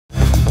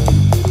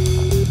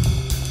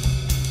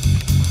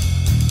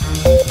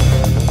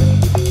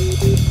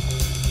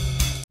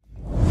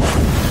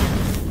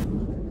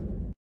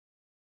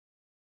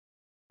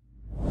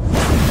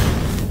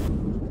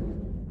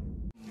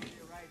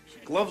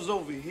Gloves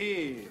over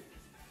here.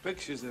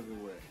 Pictures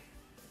everywhere.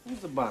 Who's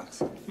the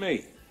boxer?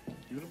 Me.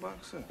 You the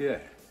boxer? Yeah.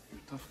 You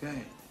a tough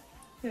guy.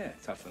 Yeah,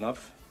 tough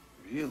enough.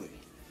 Really?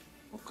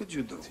 What could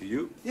you do? To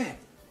you? Yeah.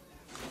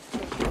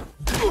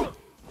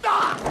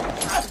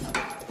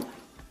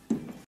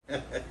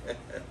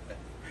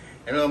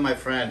 Hello my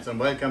friends and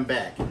welcome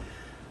back.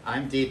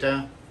 I'm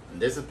Dieter and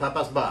this is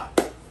Papa's Bar.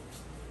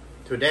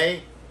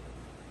 Today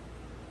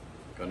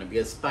gonna be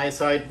a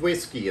spice-eyed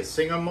whiskey, a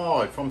single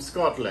malt from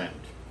Scotland.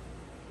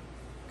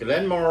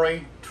 Glen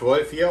Moray,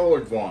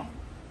 12-year-old one.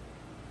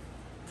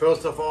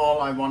 First of all,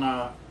 I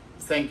wanna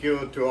thank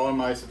you to all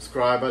my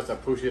subscribers. I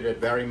appreciate it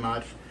very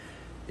much.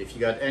 If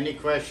you got any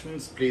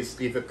questions, please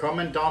leave a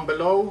comment down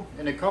below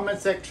in the comment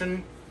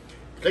section.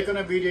 Click on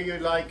a video you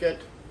like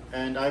it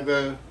and I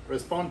will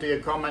respond to your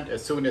comment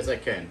as soon as I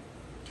can.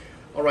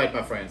 Alright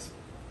my friends.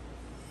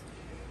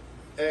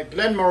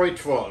 Glen Moray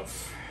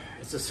 12.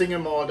 It's a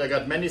single malt. I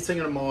got many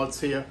single malts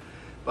here,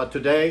 but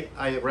today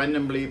I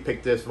randomly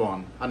picked this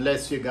one.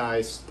 Unless you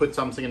guys put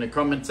something in the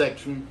comment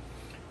section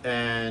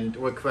and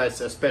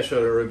request a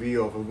special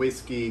review of a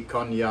whiskey,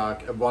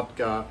 cognac, a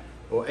vodka,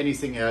 or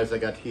anything else I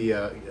got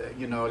here,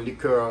 you know,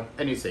 liqueur,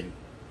 anything.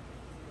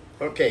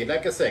 Okay,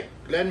 like I said,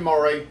 Glen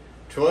Moray,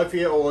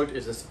 12-year-old,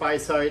 is a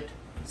spice-eyed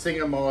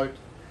single malt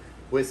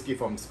whiskey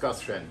from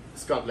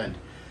Scotland.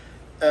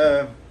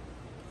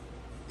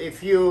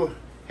 If you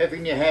have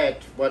in your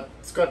head what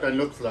Scotland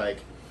looks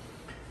like,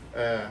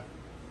 the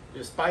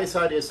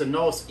Speyside is the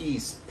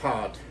northeast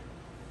part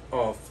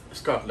of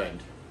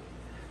Scotland.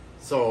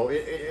 So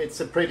it's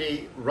a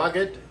pretty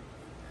rugged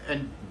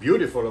and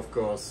beautiful, of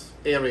course,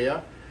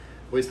 area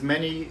with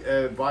many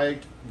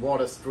wild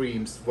water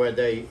streams where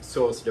they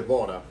source the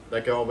water.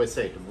 Like I always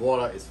say, the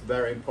water is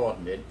very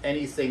important in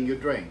anything you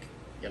drink,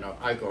 you know,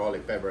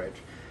 alcoholic beverage.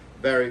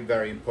 Very,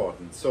 very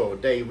important. So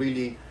they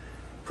really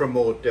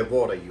promote the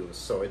water use,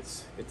 so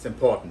it's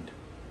important.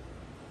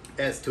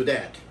 As to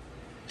that,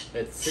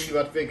 let's see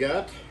what we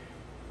got.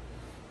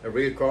 A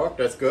real cork,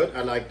 that's good,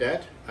 I like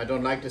that. I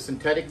don't like the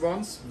synthetic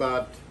ones,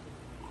 but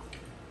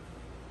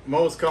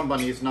most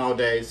companies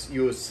nowadays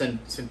use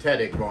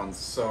synthetic ones,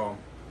 so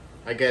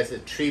I guess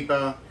it's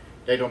cheaper.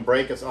 They don't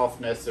break as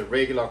often as the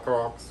regular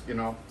corks, you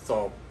know,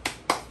 so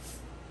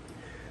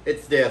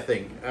it's their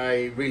thing.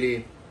 I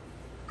really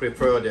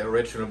prefer the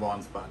original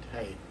ones, but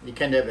hey, you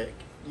can't have it.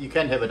 You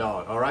can't have it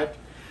all right?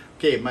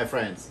 Okay, my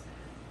friends,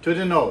 to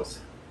the nose.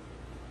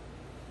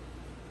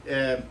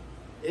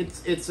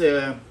 It's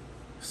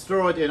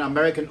stored in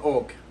American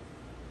oak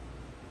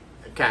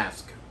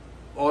cask,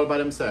 all by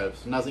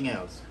themselves, nothing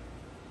else.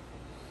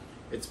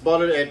 It's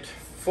bottled at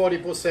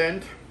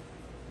 40%,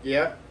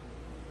 yeah,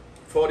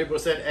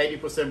 40%,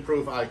 80%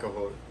 proof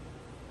alcohol.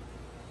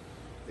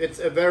 It's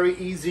a very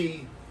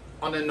easy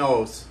on the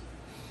nose.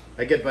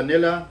 I get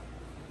vanilla,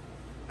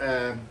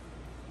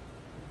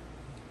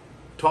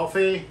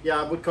 toffee,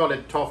 yeah, I would call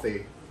it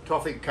toffee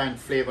kind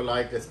of flavor,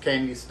 like this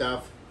candy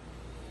stuff.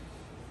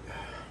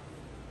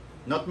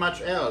 Not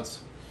much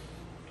else.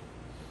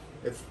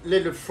 It's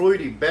little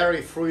fruity,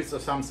 berry fruits or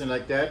something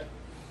like that,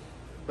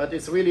 but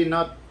it's really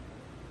not,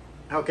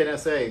 how can I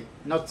say,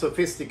 not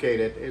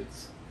sophisticated.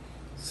 It's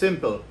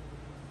simple.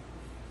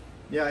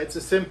 Yeah, it's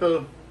a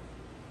simple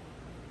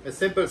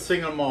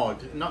single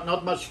malt,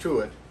 not much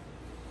to it.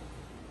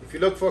 If you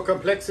look for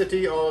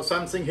complexity or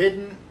something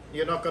hidden,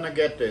 you're not gonna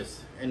get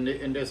this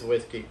in this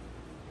whiskey.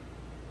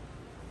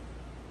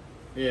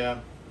 Yeah,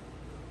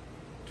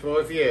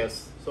 12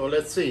 years. So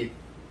let's see.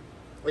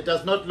 It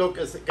does not look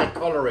as got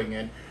coloring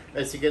in.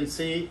 As you can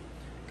see,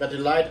 got a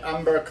light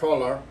amber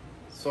color,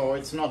 so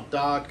it's not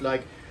dark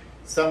like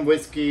some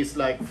whiskeys,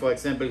 like for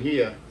example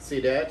here. See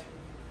that?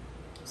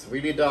 It's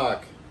really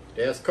dark.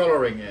 There's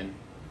coloring in,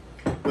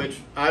 which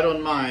I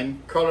don't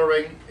mind.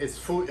 Coloring is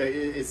food.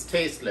 It's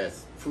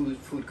tasteless.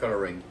 Food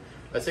coloring.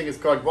 I think it's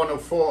called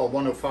 104 or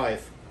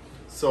 105.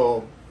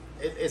 So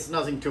it's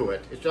nothing to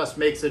it. It just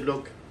makes it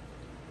look,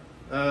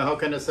 how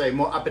can I say,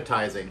 more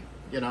appetizing,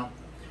 you know.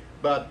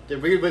 But the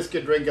real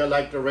whiskey drinker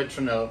like the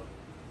original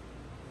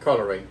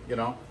coloring, you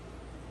know.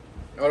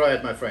 All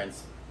right, my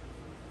friends.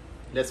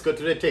 Let's go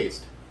to the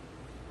taste.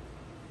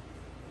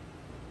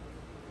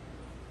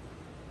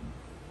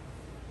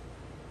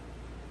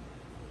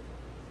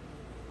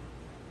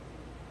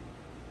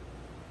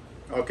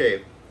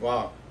 Okay,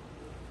 wow.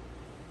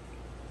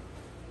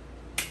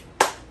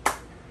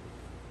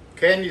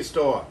 Candy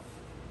store.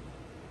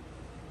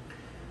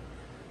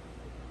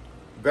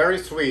 Very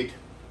sweet.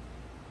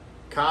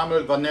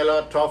 Caramel,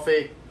 vanilla,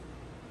 toffee.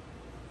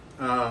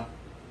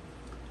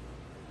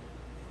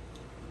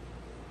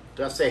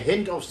 Just a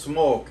hint of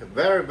smoke.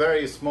 Very,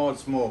 very small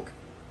smoke.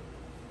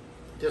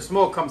 The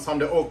smoke comes from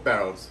the oak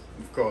barrels,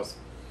 of course.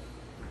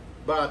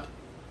 But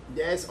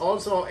there's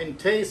also in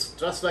taste,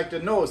 just like the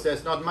nose,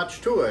 there's not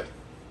much to it.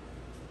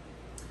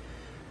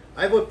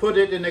 I would put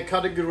it in a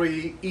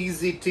category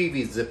easy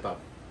TV zipper,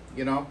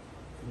 you know,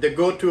 the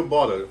go-to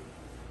bottle,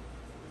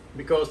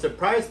 because the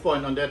price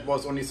point on that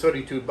was only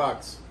 32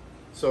 bucks.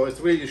 So it's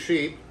really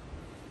cheap.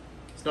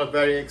 It's not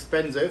very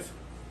expensive.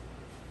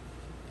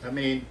 I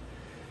mean,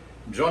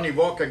 Johnny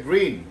Walker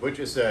Green, which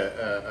is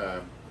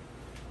a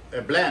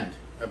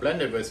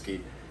blended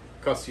whiskey,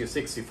 costs you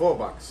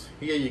 $64.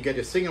 Here you get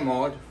a single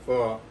malt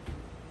for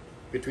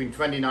between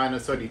 $29 and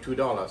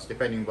 $32,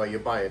 depending where you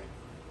buy it.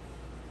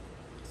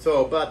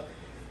 So, but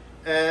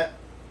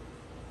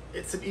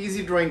it's an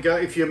easy drinker.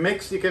 If you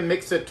mix, you can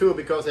mix it too,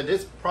 because at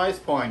this price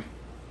point,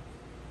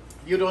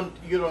 you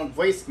don't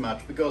waste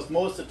much, because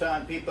most of the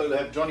time people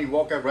have Johnny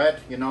Walker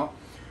Red, you know,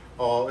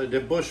 or the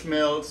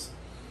Bushmills,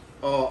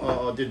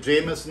 or the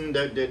Jameson,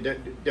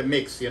 the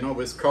mix, you know,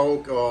 with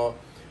Coke or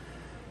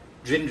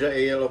ginger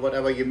ale or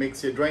whatever you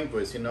mix your drink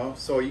with, you know.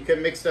 So you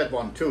can mix that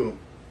one too.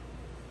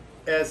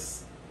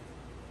 As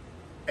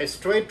a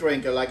straight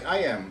drinker like I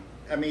am,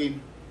 I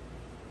mean,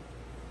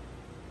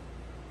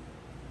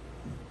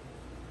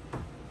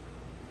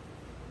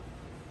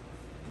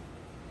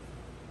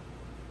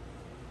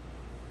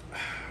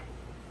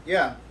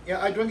 yeah,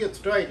 I drink it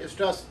straight. It's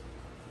just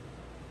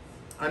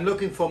I'm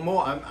looking for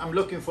more. I'm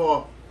looking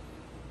for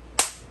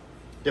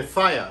the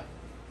fire.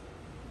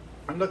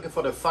 I'm looking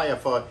for the fire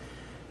for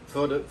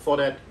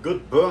that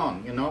good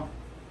burn, you know,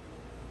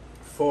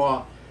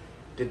 for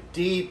the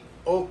deep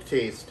oak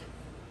taste.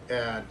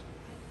 I'm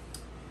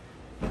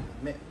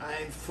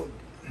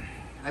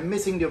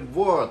missing the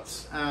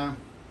words.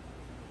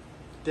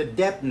 The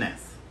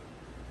depthness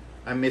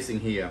I'm missing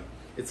here.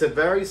 It's a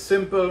very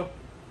simple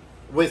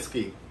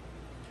whiskey.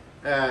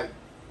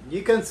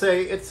 You can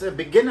say it's a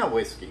beginner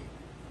whiskey,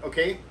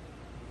 okay?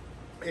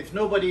 If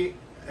nobody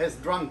has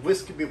drunk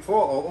whiskey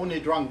before, or only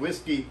drunk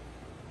whiskey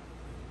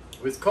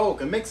with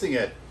Coke and mixing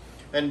it,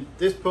 and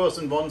this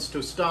person wants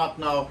to start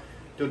now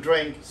to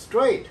drink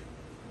straight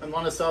and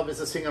want to start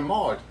with a single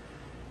malt,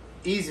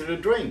 easy to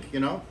drink, you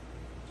know.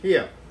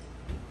 Here,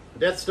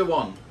 that's the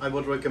one I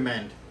would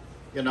recommend,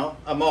 you know,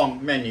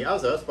 among many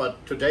others,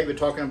 but today we're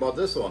talking about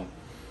this one.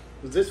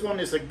 This one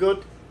is a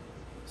good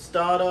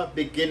starter,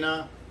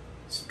 beginner,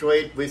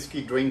 straight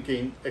whiskey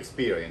drinking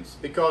experience,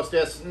 because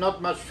there's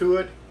not much to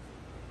it.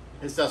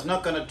 It's just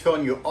not going to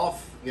turn you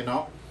off, you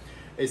know.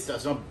 It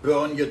does not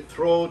burn your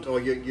throat or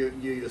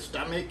your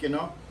stomach, you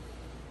know.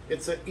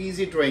 It's an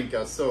easy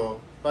drinker. So,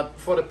 but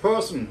for the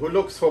person who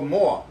looks for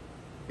more,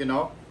 you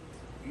know,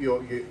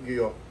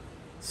 you're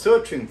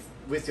searching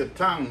with your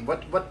tongue.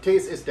 What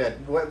taste is that?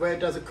 Where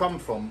does it come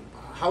from?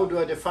 How do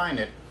I define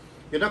it?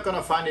 You're not going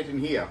to find it in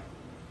here.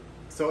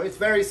 So it's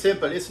very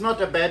simple. It's not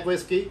a bad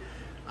whiskey.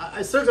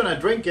 I'm still going to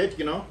drink it,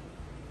 you know.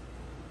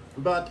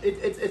 But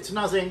it's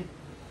nothing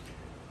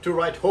to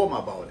write home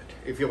about it,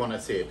 if you want to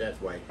say it that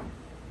way.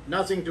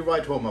 Nothing to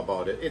write home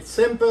about it. It's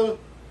simple,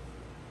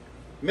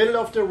 middle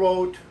of the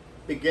road,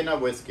 beginner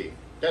whiskey.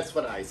 That's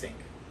what I think.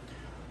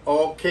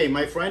 Okay,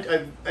 my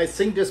friend, I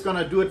think that's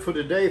gonna do it for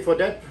today for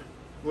that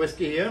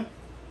whiskey here,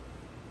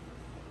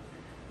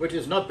 which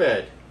is not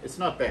bad. It's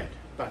not bad,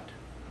 but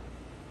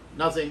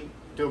nothing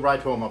to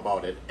write home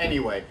about it.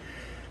 Anyway,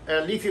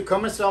 leave your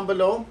comments down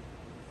below.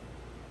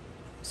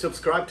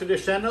 Subscribe to the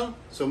channel.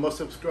 So more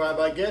subscribe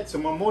I get, so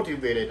more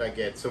motivated I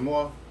get, so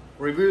more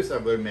reviews I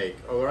will make.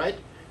 All right.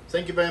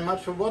 Thank you very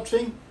much for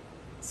watching.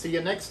 See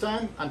you next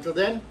time. Until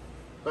then,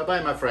 bye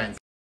bye, my friends.